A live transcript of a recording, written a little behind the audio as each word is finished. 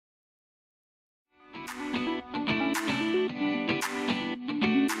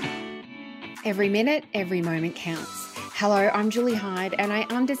Every minute, every moment counts. Hello, I'm Julie Hyde, and I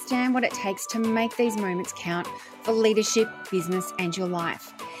understand what it takes to make these moments count for leadership, business, and your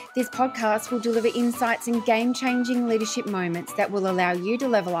life. This podcast will deliver insights and game-changing leadership moments that will allow you to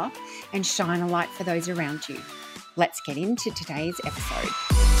level up and shine a light for those around you. Let's get into today's episode.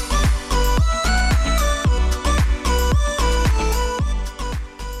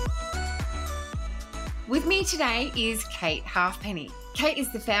 With me today is Kate Halfpenny. Kate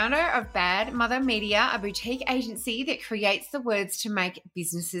is the founder of Bad Mother Media, a boutique agency that creates the words to make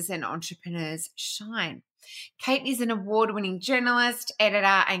businesses and entrepreneurs shine. Kate is an award-winning journalist, editor,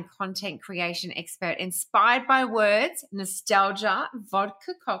 and content creation expert inspired by words, nostalgia,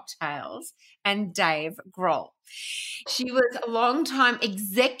 vodka cocktails, and Dave Grohl. She was a long-time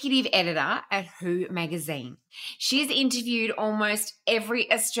executive editor at Who magazine. She has interviewed almost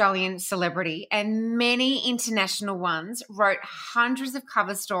every Australian celebrity and many international ones, wrote hundreds of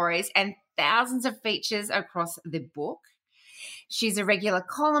cover stories and thousands of features across the book. She's a regular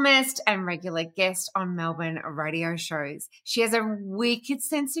columnist and regular guest on Melbourne radio shows. She has a wicked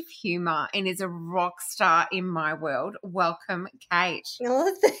sense of humour and is a rock star in my world. Welcome, Kate.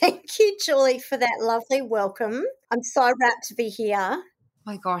 Oh, thank you, Julie, for that lovely welcome. I'm so rapt to be here.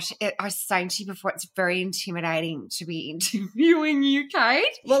 My gosh, I was saying to you before, it's very intimidating to be interviewing you, Kate.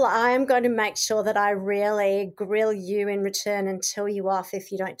 Well, I am going to make sure that I really grill you in return and tell you off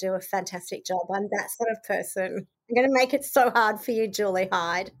if you don't do a fantastic job. I'm that sort of person. I'm going to make it so hard for you, Julie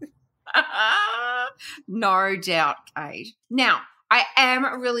Hyde. No doubt, Kate. Now, I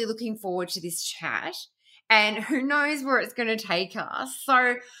am really looking forward to this chat, and who knows where it's going to take us.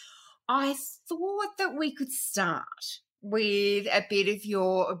 So I thought that we could start with a bit of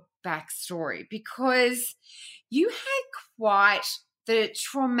your backstory, because you had quite the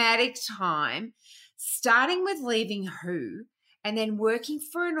traumatic time starting with leaving Who and then working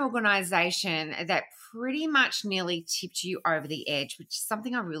for an organisation that pretty much nearly tipped you over the edge, which is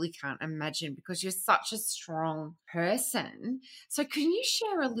something I really can't imagine because you're such a strong person. So can you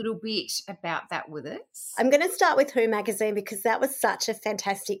share a little bit about that with us? I'm going to start with Who magazine because that was such a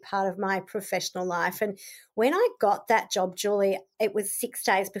fantastic part of my professional life. And when I got that job, Julie, it was 6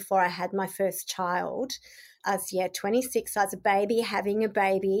 days before I had my first child. I was 26. I was a baby, having a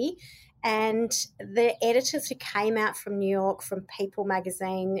baby. And the editors who came out from New York, from People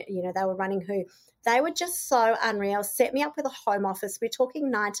magazine, they were running Who, they were just so unreal, set me up with a home office. We're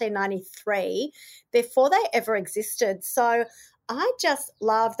talking 1993, before they ever existed. So I just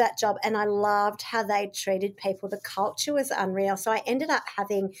loved that job and I loved how they treated people. The culture was unreal. So I ended up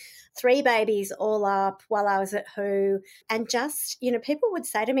having 3 babies all up while I was at Who. And just, people would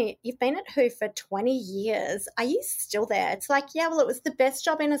say to me, you've been at Who for 20 years. Are you still there? It's like, yeah, well, it was the best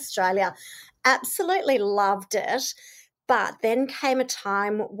job in Australia. Absolutely loved it. But then came a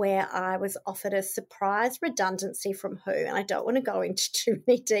time where I was offered a surprise redundancy from Who, and I don't want to go into too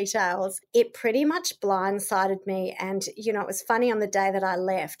many details. It pretty much blindsided me, and, it was funny, on the day that I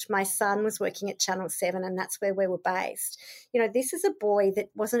left, my son was working at Channel 7, and that's where we were based. This is a boy that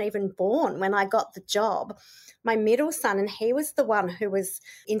wasn't even born when I got the job. My middle son, and he was the one who was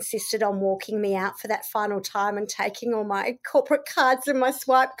insisted on walking me out for that final time and taking all my corporate cards and my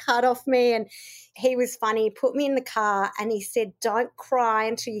swipe card off me. And he was funny. He put me in the car and he said, don't cry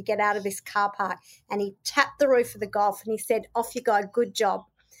until you get out of this car park. And he tapped the roof of the Golf and he said, off you go, good job.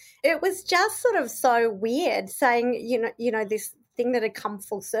 It was just sort of so weird saying, this thing that had come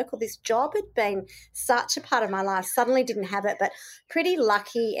full circle. This job had been such a part of my life, suddenly didn't have it, but pretty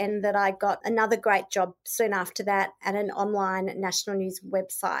lucky in that I got another great job soon after that at an online national news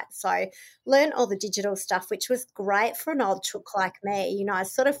website. So learned all the digital stuff, which was great for an old chook like me. I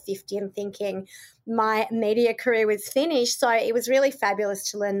was sort of 50 and thinking my media career was finished. So it was really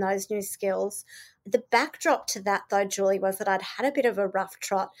fabulous to learn those new skills. The backdrop to that, though, Julie, was that I'd had a bit of a rough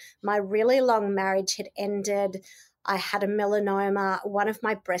trot. My really long marriage had ended. I had a melanoma. One of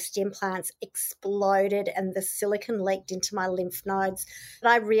my breast implants exploded and the silicone leaked into my lymph nodes. But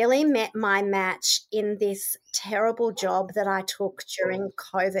I really met my match in this terrible job that I took during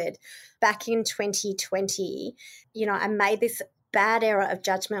COVID back in 2020. I made this bad error of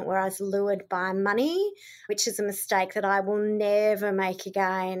judgment where I was lured by money, which is a mistake that I will never make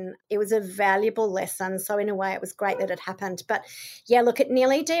again. It was a valuable lesson. So in a way, it was great that it happened. But yeah, look, it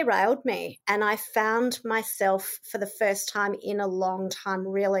nearly derailed me. And I found myself for the first time in a long time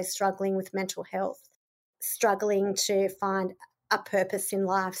really struggling with mental health, struggling to find a purpose in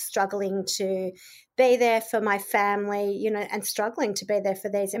life, struggling to be there for my family, and struggling to be there for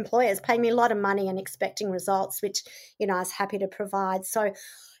these employers, paying me a lot of money and expecting results, which, I was happy to provide. So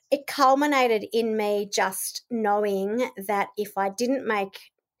it culminated in me just knowing that if I didn't make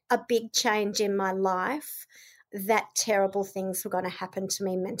a big change in my life that terrible things were going to happen to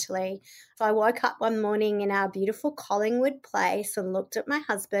me mentally. So I woke up one morning in our beautiful Collingwood place and looked at my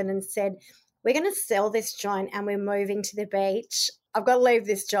husband and said, we're going to sell this joint and we're moving to the beach. I've got to leave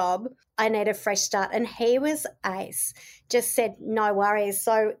this job. I need a fresh start. And he was ace, just said, no worries.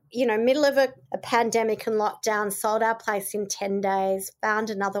 So, middle of a pandemic and lockdown, sold our place in 10 days, found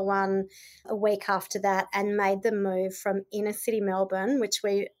another one a week after that, and made the move from inner city Melbourne, which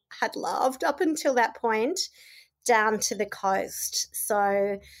we had loved up until that point, down to the coast.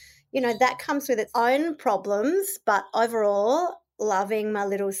 So, that comes with its own problems, but overall, loving my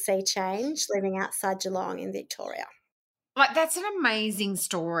little sea change living outside Geelong in Victoria. Like, that's an amazing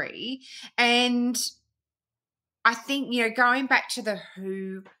story. And I think, going back to the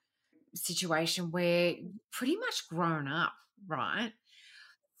Who situation where pretty much grown up, right?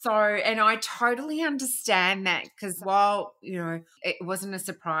 So, and I totally understand that, because while, it wasn't a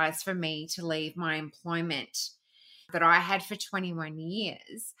surprise for me to leave my employment that I had for 21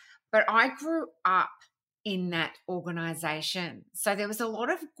 years, but I grew up in that organisation. So there was a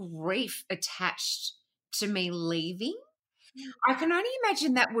lot of grief attached to me leaving. I can only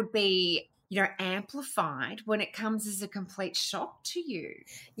imagine that would be, amplified when it comes as a complete shock to you.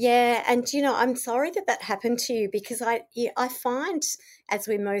 Yeah, and I'm sorry that happened to you, because I find as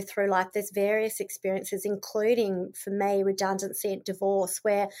we move through life, there's various experiences, including for me redundancy and divorce,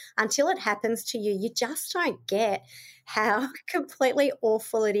 where until it happens to you, you just don't get how completely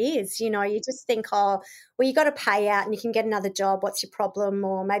awful it is. You just think, oh, well, you got to pay out and you can get another job. What's your problem?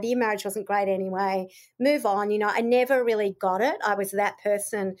 Or maybe your marriage wasn't great anyway. Move on. I never really got it. I was that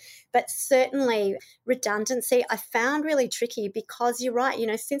person. But certainly redundancy I found really tricky, because you're right,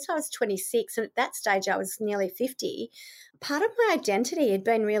 since I was 26, and at that stage I was nearly 50, part of my identity had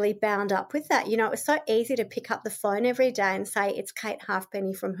been really bound up with that. It was so easy to pick up the phone every day and say, it's Kate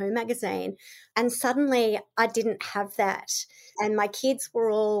Halfpenny from Who magazine. And suddenly I didn't have that. And my kids were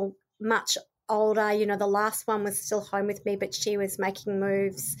all much older. The last one was still home with me, but she was making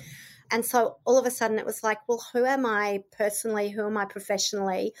moves. And so all of a sudden it was like, well, who am I personally? Who am I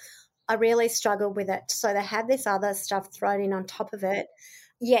professionally? I really struggled with it. So to have this other stuff thrown in on top of it,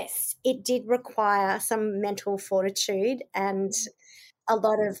 yes, it did require some mental fortitude and a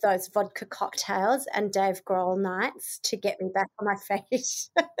lot of those vodka cocktails and Dave Grohl nights to get me back on my feet.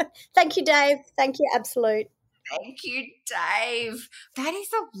 Thank you, Dave. Thank you, Absolute. Thank you, Dave. That is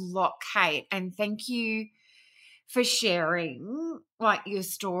a lot, Kate, and thank you for sharing your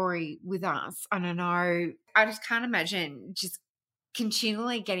story with us. And I just can't imagine just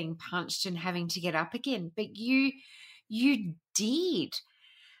continually getting punched and having to get up again. But you did.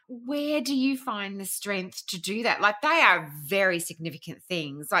 Where do you find the strength to do that? They are very significant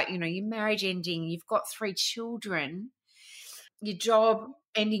things. Your marriage ending, you've got 3 children, your job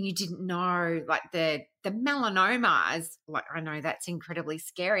ending, you didn't know, the melanoma is I know that's incredibly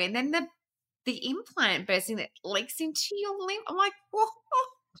scary. And then the implant bursting that leaks into your lymph. I'm like, what?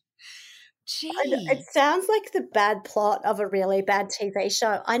 Gee. It sounds like the bad plot of a really bad TV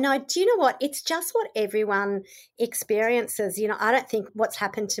show. I know. Do you know what? It's just what everyone experiences. I don't think what's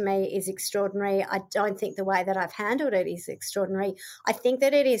happened to me is extraordinary. I don't think the way that I've handled it is extraordinary. I think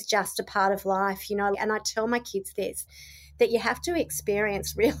that it is just a part of life, and I tell my kids this, that you have to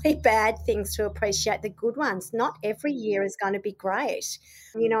experience really bad things to appreciate the good ones. Not every year is going to be great.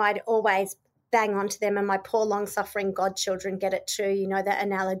 I'd always bang on to them, and my poor long-suffering godchildren get it too, that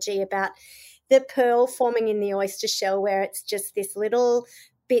analogy about the pearl forming in the oyster shell, where it's just this little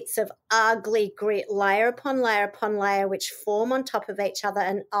bits of ugly grit, layer upon layer upon layer, which form on top of each other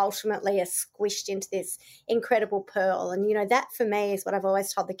and ultimately are squished into this incredible pearl. And, that for me is what I've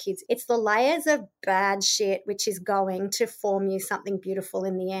always told the kids. It's the layers of bad shit which is going to form you something beautiful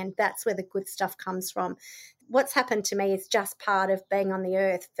in the end. That's where the good stuff comes from. What's happened to me is just part of being on the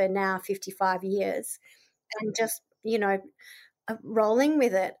earth for now 55 years, and just, rolling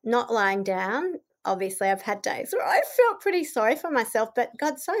with it, not lying down. Obviously, I've had days where I felt pretty sorry for myself, but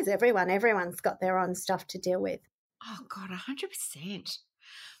God, so is everyone. Everyone's got their own stuff to deal with. Oh, God, 100%.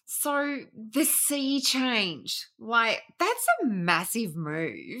 So the sea change, that's a massive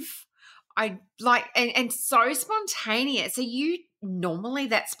move. And so spontaneous. Are you normally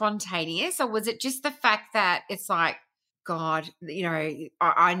that spontaneous, or was it just the fact that it's God,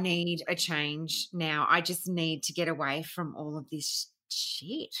 I need a change now. I just need to get away from all of this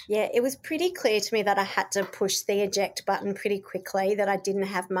shit. Yeah, it was pretty clear to me that I had to push the eject button pretty quickly, that I didn't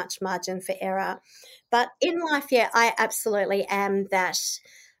have much margin for error. But in life, yeah, I absolutely am that.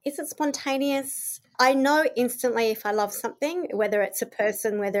 Is it spontaneous? I know instantly if I love something, whether it's a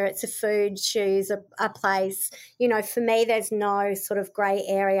person, whether it's a food, shoes, a place. You know, for me, there's no sort of grey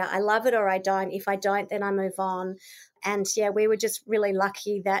area. I love it or I don't. If I don't, then I move on. And yeah, we were just really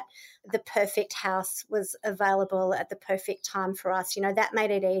lucky that the perfect house was available at the perfect time for us. You know, that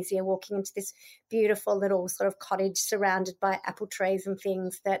made it easier walking into this beautiful little sort of cottage surrounded by apple trees and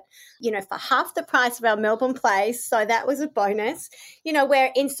things that, you know, for half the price of our Melbourne place. So that was a bonus, you know,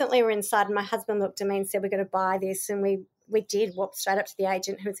 where instantly we're inside and my husband looked at me and said, we're going to buy this. And we did walk straight up to the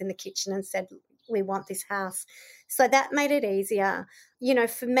agent who was in the kitchen and said, we want this house. So that made it easier. You know,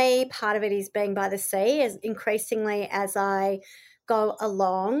 for me, part of it is being by the sea. As increasingly as I go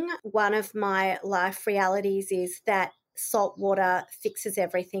along, one of my life realities is that salt water fixes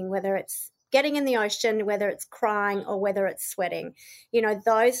everything, whether it's getting in the ocean, whether it's crying or whether it's sweating. You know,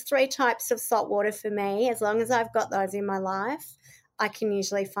 those three types of salt water for me, as long as I've got those in my life, I can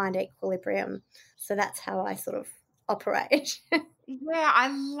usually find equilibrium. So that's how I sort of operate. Yeah, I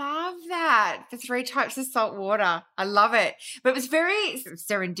love that. The three types of salt water. I love it. But it was very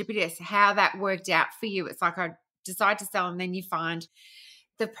serendipitous how that worked out for you. It's like I decide to sell and then you find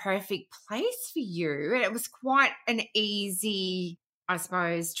the perfect place for you. And it was quite an easy, I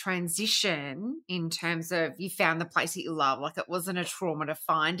suppose, transition in terms of you found the place that you love. Like it wasn't a trauma to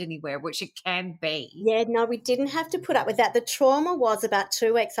find anywhere, which it can be. Yeah, no, we didn't have to put up with that. The trauma was about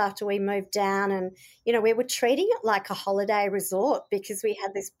 2 weeks after we moved down and, you know, we were treating it like a holiday resort because we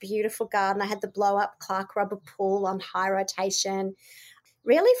had this beautiful garden. I had the blow-up Clark rubber pool on high rotation.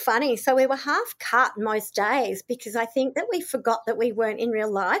 Really funny. So we were half cut most days because I think that we forgot that we weren't in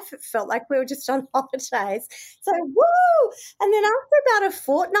real life. It felt like we were just on holidays. So, woo! And then after about a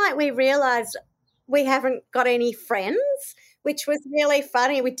fortnight, we realised we haven't got any friends, which was really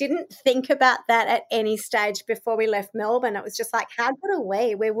funny. We didn't think about that at any stage before we left Melbourne. It was just like, how good are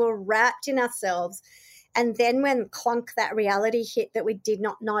we? We were wrapped in ourselves. And then when clunk, that reality hit that we did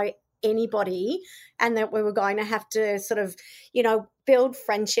not know anybody and that we were going to have to sort of, you know, build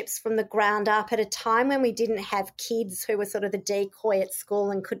friendships from the ground up at a time when we didn't have kids who were sort of the decoy at school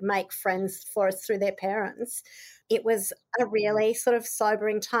and could make friends for us through their parents. It was a really sort of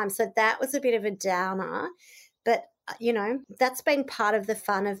sobering time. So that was a bit of a downer. But, you know, that's been part of the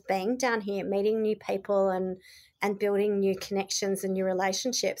fun of being down here, meeting new people and building new connections and new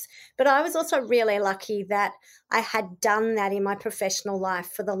relationships. But I was also really lucky that I had done that in my professional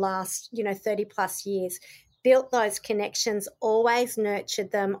life for the last, you know, 30 plus years, built those connections, always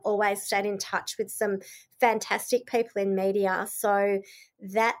nurtured them, always stayed in touch with some fantastic people in media. So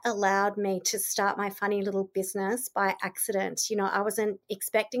that allowed me to start my funny little business by accident. You know, I wasn't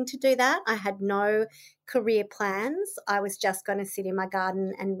expecting to do that. I had no career plans. I was just going to sit in my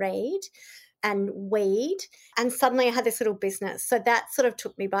garden and read and weed, and suddenly I had this little business. So that sort of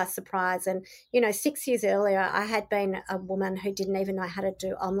took me by surprise. And, you know, 6 years earlier, I had been a woman who didn't even know how to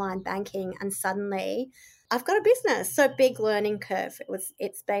do online banking, and suddenly I've got a business. So big learning curve.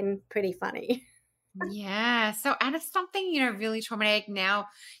 It's been pretty funny. Yeah. So out of something, you know, really traumatic, now,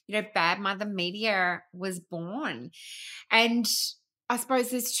 you know, Bad Mother Media was born. And I suppose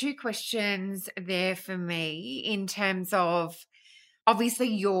there's two questions there for me in terms of obviously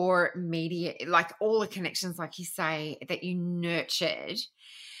your media, like all the connections, like you say, that you nurtured.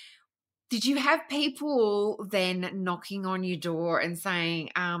 Did you have people then knocking on your door and saying,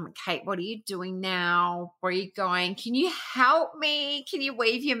 Kate, what are you doing now? Where are you going? Can you help me? Can you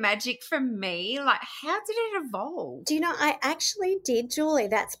weave your magic for me? Like, how did it evolve? Do you know, I actually did, Julie.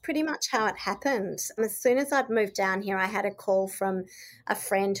 That's pretty much how it happened. As soon as I'd moved down here, I had a call from a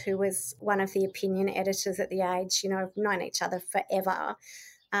friend who was one of the opinion editors at The Age. You know, we've known each other forever.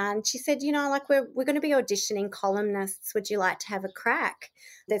 And she said, you know, like we're going to be auditioning columnists. Would you like to have a crack?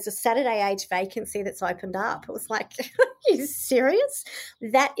 There's a Saturday Age vacancy that's opened up. It was like, are you serious?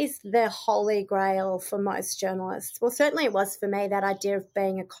 That is the holy grail for most journalists. Well, certainly it was for me, that idea of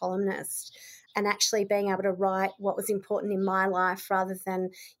being a columnist and actually being able to write what was important in my life rather than,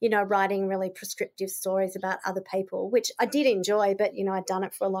 you know, writing really prescriptive stories about other people, which I did enjoy, but, you know, I'd done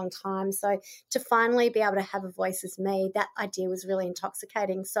it for a long time. So to finally be able to have a voice as me, that idea was really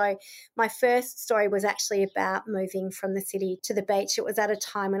intoxicating. So my first story was actually about moving from the city to the beach. It was at a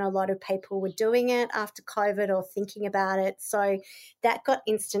time when a lot of people were doing it after COVID or thinking about it. So that got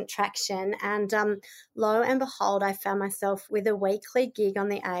instant traction. And lo and behold, I found myself with a weekly gig on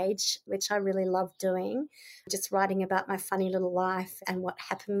The Age, which I really love doing, just writing about my funny little life and what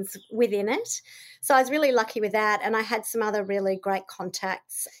happens within it. So I was really lucky with that. And I had some other really great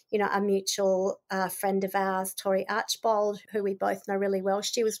contacts. You know, a mutual friend of ours, Tori Archbold, who we both know really well,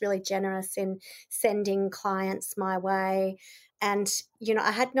 she was really generous in sending clients my way. And,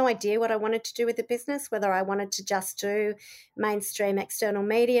 I had no idea what I wanted to do with the business, whether I wanted to just do mainstream external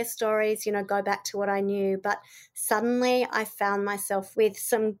media stories, go back to what I knew. But suddenly I found myself with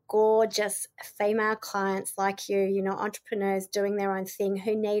some gorgeous female clients like you, entrepreneurs doing their own thing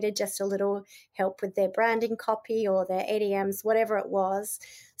who needed just a little help with their branding copy or their EDMs, whatever it was.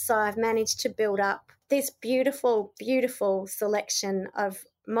 So I've managed to build up this beautiful, beautiful selection of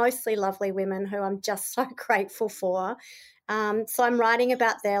mostly lovely women who I'm just so grateful for. So I'm writing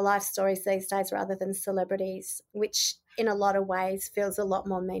about their life stories these days rather than celebrities, which in a lot of ways feels a lot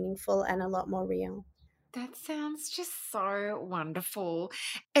more meaningful and a lot more real. That sounds just so wonderful.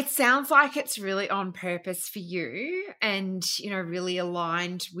 It sounds like it's really on purpose for you and, really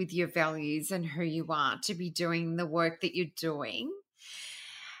aligned with your values and who you are to be doing the work that you're doing.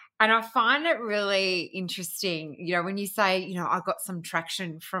 And I find it really interesting, when you say, I got some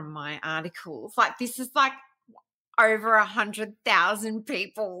traction from my articles, like this is like over 100,000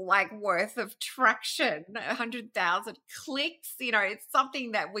 people worth of traction, 100,000 clicks. It's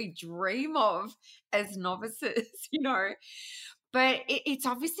something that we dream of as novices, but it's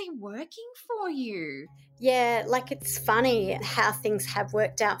obviously working for you. Yeah, it's funny how things have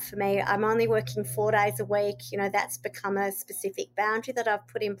worked out for me. I'm only working 4 days a week. That's become a specific boundary that I've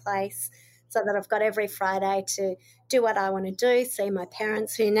put in place so that I've got every Friday to do what I want to do, see my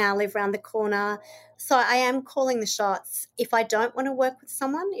parents who now live around the corner. So I am calling the shots. If I don't want to work with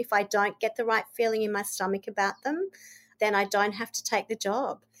someone, if I don't get the right feeling in my stomach about them, then I don't have to take the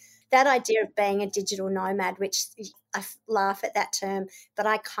job. That idea of being a digital nomad, which I laugh at that term, but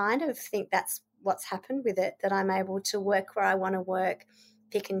I kind of think that's what's happened with it, that I'm able to work where I want to work,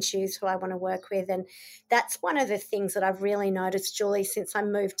 pick and choose who I want to work with. And that's one of the things that I've really noticed, Julie, since I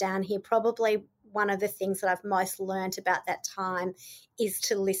moved down here. Probably one of the things that I've most learned about that time is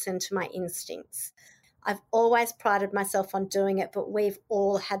to listen to my instincts. I've always prided myself on doing it, but we've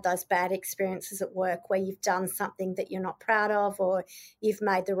all had those bad experiences at work where you've done something that you're not proud of or you've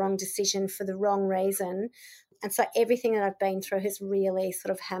made the wrong decision for the wrong reason. And so everything that I've been through has really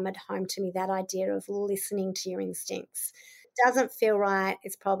sort of hammered home to me that idea of listening to your instincts. It doesn't feel right,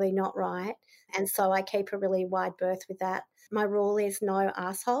 it's probably not right. And so I keep a really wide berth with that. My rule is no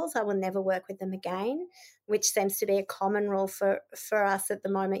assholes. I will never work with them again, which seems to be a common rule for us at the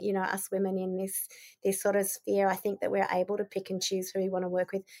moment, us women in this sort of sphere. I think that we're able to pick and choose who we want to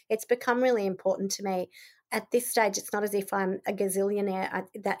work with. It's become really important to me. At this stage, it's not as if I'm a gazillionaire.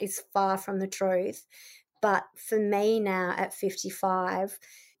 That is far from the truth. But for me now at 55,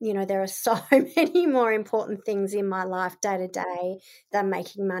 there are so many more important things in my life day to day than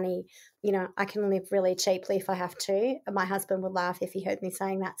making money. I can live really cheaply if I have to. My husband would laugh if he heard me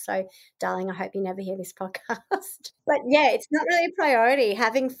saying that. So, darling, I hope you never hear this podcast. But yeah, it's not really a priority.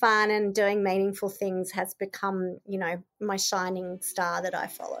 Having fun and doing meaningful things has become, my shining star that I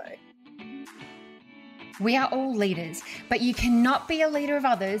follow. We are all leaders, but you cannot be a leader of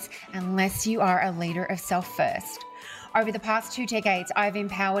others unless you are a leader of self first. Over the past 2 decades, I've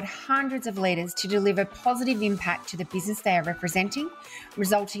empowered hundreds of leaders to deliver positive impact to the business they are representing,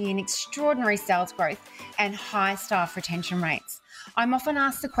 resulting in extraordinary sales growth and high staff retention rates. I'm often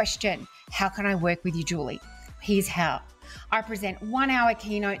asked the question, how can I work with you, Julie? Here's how. I present 1-hour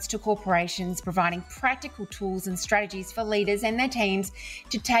keynotes to corporations, providing practical tools and strategies for leaders and their teams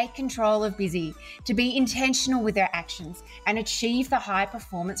to take control of busy, to be intentional with their actions, and achieve the high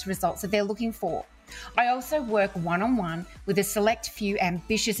performance results that they're looking for. I also work one-on-one with a select few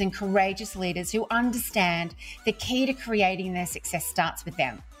ambitious and courageous leaders who understand the key to creating their success starts with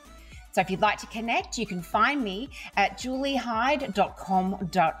them. So if you'd like to connect, you can find me at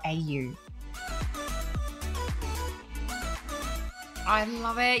juliehyde.com.au. I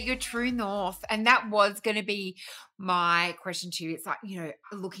love it. Your true north. And that was going to be my question to you. It's like,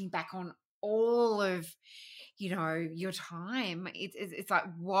 looking back on all of, your time, it's like,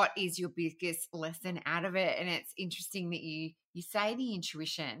 what is your biggest lesson out of it? And it's interesting that you say the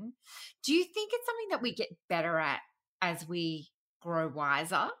intuition. Do you think it's something that we get better at as we grow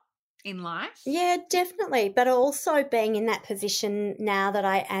wiser in life? Yeah, definitely. But also being in that position now that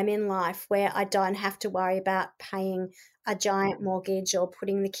I am in life where I don't have to worry about paying a giant mortgage or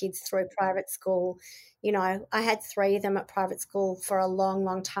putting the kids through private school. I had 3 of them at private school for a long,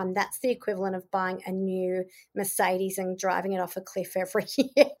 long time. That's the equivalent of buying a new Mercedes and driving it off a cliff every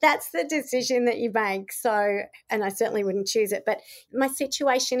year. That's the decision that you make. So, and I certainly wouldn't choose it, but my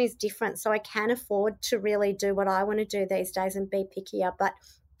situation is different. So I can afford to really do what I want to do these days and be pickier. But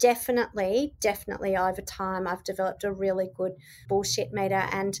definitely over time, I've developed a really good bullshit meter.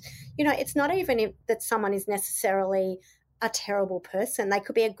 And, it's not even that someone is necessarily a terrible person. They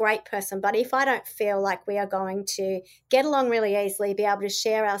could be a great person. But if I don't feel like we are going to get along really easily, be able to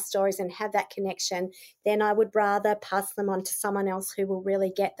share our stories and have that connection, then I would rather pass them on to someone else who will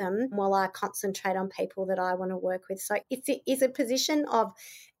really get them while I concentrate on people that I want to work with. So it is a position of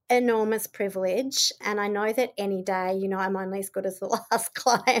enormous privilege, and I know that any day, you know, I'm only as good as the last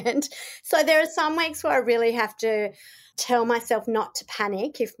client. So there are some weeks where I really have to tell myself not to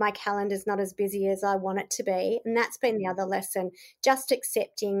panic if my calendar's not as busy as I want it to be. And that's been the other lesson, just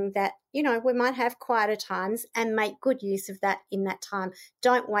accepting that, you know, we might have quieter times and make good use of that in that time.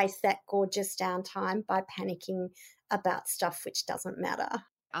 Don't waste that gorgeous downtime by panicking about stuff which doesn't matter.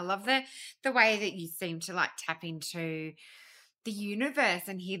 I love the way that you seem to like tap into the universe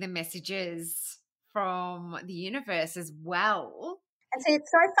and hear the messages from the universe as well. And so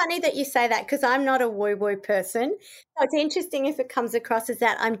it's so funny that you say that, because I'm not a woo-woo person. So it's interesting if it comes across as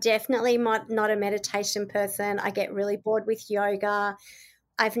that. I'm definitely not a meditation person. I get really bored with yoga.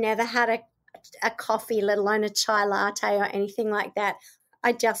 I've never had a coffee, let alone a chai latte or anything like that.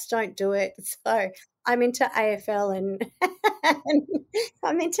 I just don't do it. So I'm into AFL and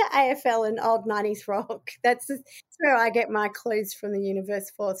I'm into AFL and old 90s rock. That's where I get my clues from the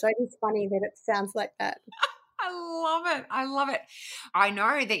universe for. So it's funny that it sounds like that. I love it. I love it. I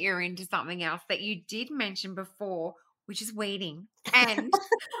know that you're into something else that you did mention before, which is weeding. And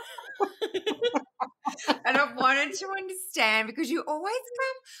and I wanted to understand, because you always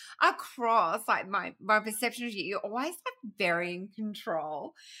come across, like my perception of you, you're always like very in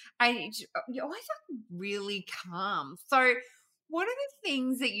control, and you're always like really calm. So what are the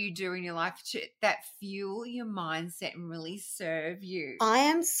things that you do in your life that fuel your mindset and really serve you? I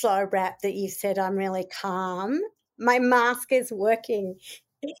am so rapt that you said I'm really calm. My mask is working.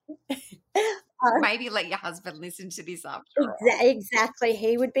 Maybe let your husband listen to this after all. Exactly.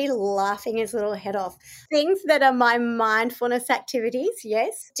 He would be laughing his little head off. Things that are my mindfulness activities,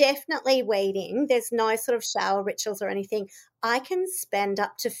 yes, definitely weeding. There's no sort of shower rituals or anything. I can spend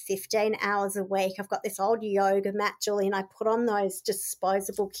up to 15 hours a week. I've got this old yoga mat, Julie, and I put on those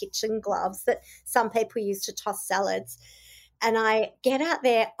disposable kitchen gloves that some people use to toss salads. And I get out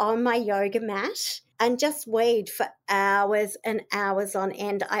there on my yoga mat and just weed for hours and hours on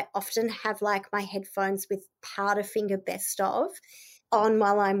end. I often have like my headphones with Powderfinger Best Of on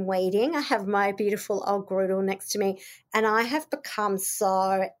while I'm weeding. I have my beautiful old Grudel next to me, and I have become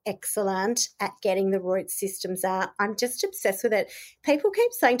so excellent at getting the root systems out. I'm just obsessed with it. People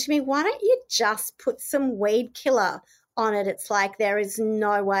keep saying to me, why don't you just put some weed killer on it? It's like there is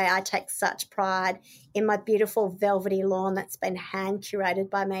no way. I take such pride in my beautiful velvety lawn that's been hand curated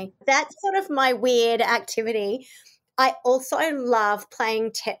by me. That's sort of my weird activity. I also love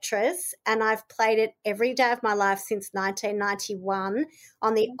playing Tetris, and I've played it every day of my life since 1991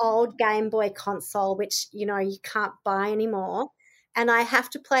 on the old Game Boy console, which, you know, you can't buy anymore. And I have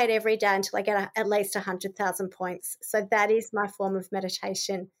to play it every day until I get at least 100,000 points. So that is my form of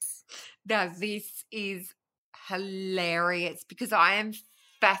meditation. Now, this is hilarious, because I am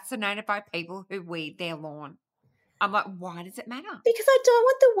fascinated by people who weed their lawn. I'm like, why does it matter? Because I don't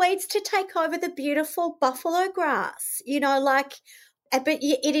want the weeds to take over the beautiful buffalo grass, you know, like, but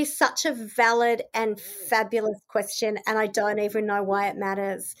it is such a valid and fabulous question, and I don't even know why it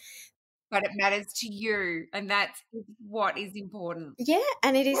matters. But it matters to you, and that's what is important. Yeah,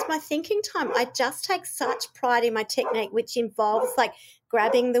 and it is my thinking time. I just take such pride in my technique, which involves like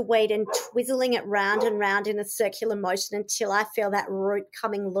grabbing the weed and twizzling it round and round in a circular motion until I feel that root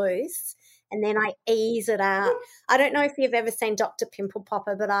coming loose, and then I ease it out. I don't know if you've ever seen Dr. Pimple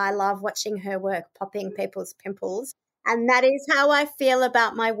Popper, but I love watching her work popping people's pimples. And that is how I feel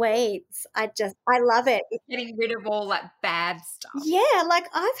about my weeds. I love it. Getting rid of all that bad stuff. Yeah, like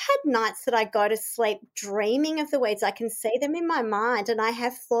I've had nights that I go to sleep dreaming of the weeds. I can see them in my mind, and I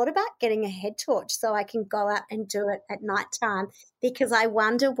have thought about getting a head torch so I can go out and do it at nighttime, because I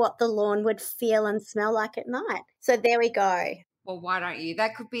wonder what the lawn would feel and smell like at night. So there we go. Well, why don't you?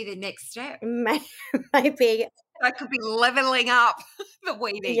 That could be the next step. Maybe. That could be leveling up the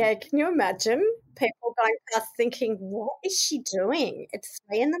weeding. Yeah, can you imagine people going past thinking, what is she doing? It's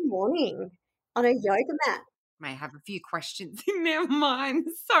 3 a.m. on a yoga mat. May have a few questions in their minds.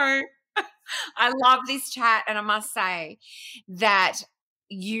 So I love this chat, and I must say that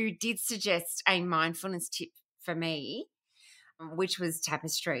you did suggest a mindfulness tip for me, which was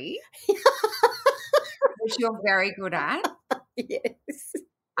tapestry, which you're very good at. Yes.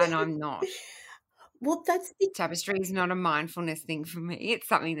 And I'm not. Well, tapestry is not a mindfulness thing for me. It's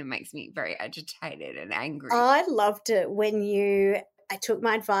something that makes me very agitated and angry. I loved it when I took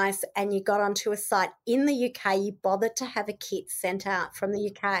my advice and you got onto a site in the UK. You bothered to have a kit sent out from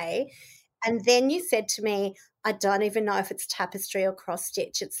the UK, and then you said to me, I don't even know if it's tapestry or cross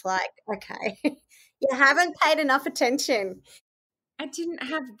stitch. It's like, okay, you haven't paid enough attention. I didn't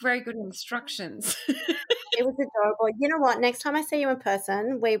have very good instructions. It was adorable. You know what? Next time I see you in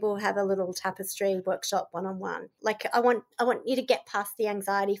person, we will have a little tapestry workshop one-on-one. Like I want you to get past the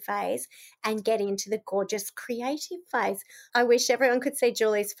anxiety phase and get into the gorgeous creative phase. I wish everyone could see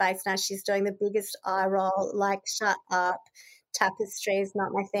Julie's face now. She's doing the biggest eye roll, like, shut up. Tapestry is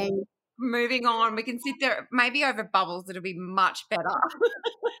not my thing. Moving on, we can sit there maybe over bubbles. It'll be much better.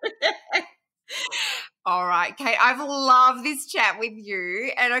 All right, Kate, I've loved this chat with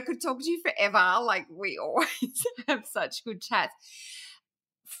you, and I could talk to you forever. Like, we always have such good chats.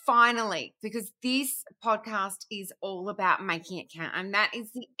 Finally, because this podcast is all about making it count, and that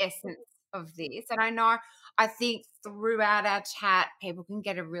is the essence of this. And I think throughout our chat, people can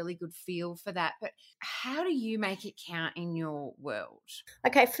get a really good feel for that. But how do you make it count in your world?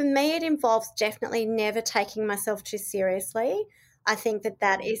 Okay, for me, it involves definitely never taking myself too seriously. I think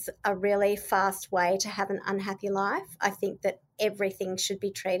that is a really fast way to have an unhappy life. I think that everything should be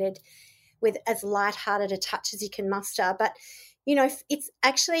treated with as lighthearted a touch as you can muster. But, you know, it's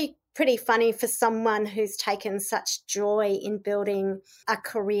actually pretty funny for someone who's taken such joy in building a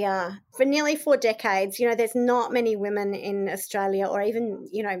career for nearly 4 decades. You know, there's not many women in Australia or even,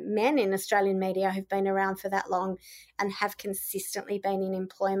 you know, men in Australian media who've been around for that long and have consistently been in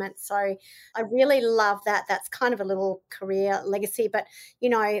employment. So I really love that. That's kind of a little career legacy. But, you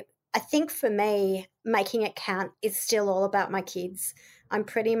know, I think for me, making it count is still all about my kids. I'm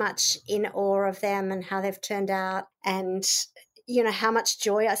pretty much in awe of them and how they've turned out, and you know, how much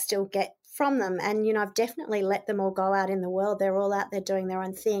joy I still get from them. And, you know, I've definitely let them all go out in the world. They're all out there doing their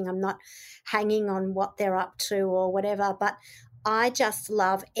own thing. I'm not hanging on what they're up to or whatever, but I just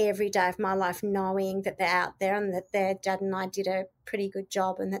love every day of my life knowing that they're out there and that their dad and I did a pretty good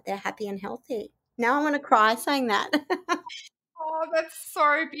job and that they're happy and healthy. Now I want to cry saying that. Oh, that's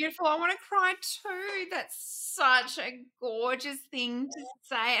so beautiful. I want to cry too. That's such a gorgeous thing to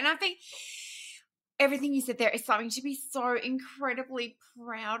say. And I think everything you said there is something to be so incredibly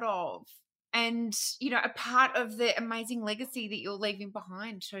proud of, and, you know, a part of the amazing legacy that you're leaving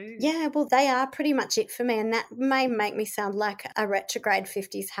behind too. Yeah, well, they are pretty much it for me, and that may make me sound like a retrograde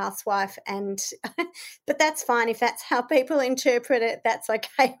 50s housewife, but that's fine. If that's how people interpret it, that's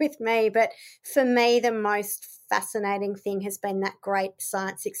okay with me. But for me, the most fascinating thing has been that great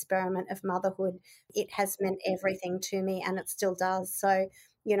science experiment of motherhood. It has meant everything to me, and it still does. So,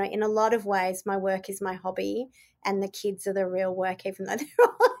 you know, in a lot of ways, my work is my hobby and the kids are the real work, even though they're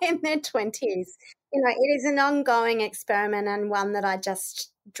all in their 20s. You know, it is an ongoing experiment and one that I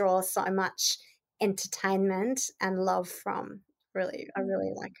just draw so much entertainment and love from. Really, I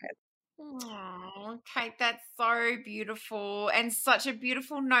really like it. Oh, Kate, that's so beautiful and such a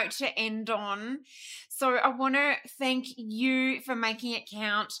beautiful note to end on. So I want to thank you for making it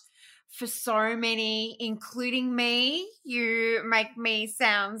count for so many, including me. You make me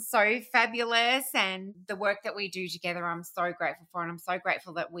sound so fabulous, and the work that we do together I'm so grateful for, and I'm so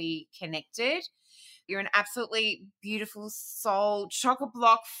grateful that we connected. You're an absolutely beautiful soul,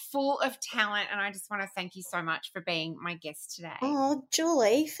 chock-a-block, full of talent, and I just want to thank you so much for being my guest today. Oh,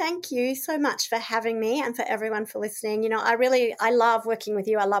 Julie, thank you so much for having me and for everyone for listening. You know, I love working with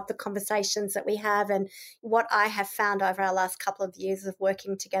you. I love the conversations that we have, and what I have found over our last couple of years of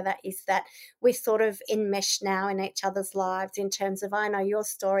working together is that we're sort of enmeshed now in each other's lives in terms of I know your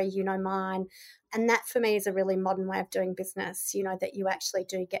story, you know mine. And that for me is a really modern way of doing business, you know, that you actually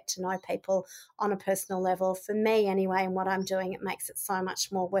do get to know people on a personal level. For me anyway, and what I'm doing, it makes it so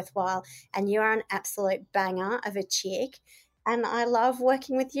much more worthwhile. And you are an absolute banger of a chick. And I love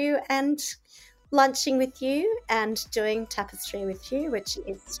working with you and lunching with you and doing tapestry with you, which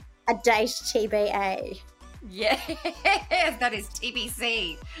is a date TBA. Yes, that is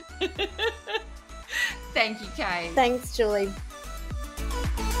TBC. Thank you, Kate. Thanks, Julie.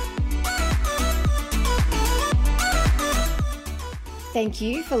 Thank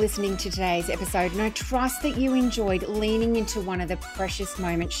you for listening to today's episode, and I trust that you enjoyed leaning into one of the precious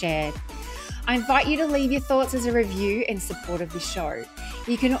moments shared. I invite you to leave your thoughts as a review in support of this show.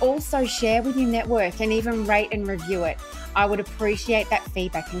 You can also share with your network and even rate and review it. I would appreciate that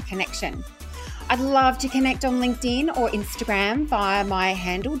feedback and connection. I'd love to connect on LinkedIn or Instagram via my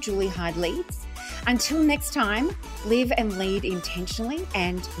handle, Julie Hyde Leads. Until next time, live and lead intentionally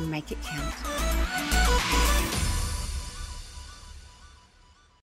and make it count.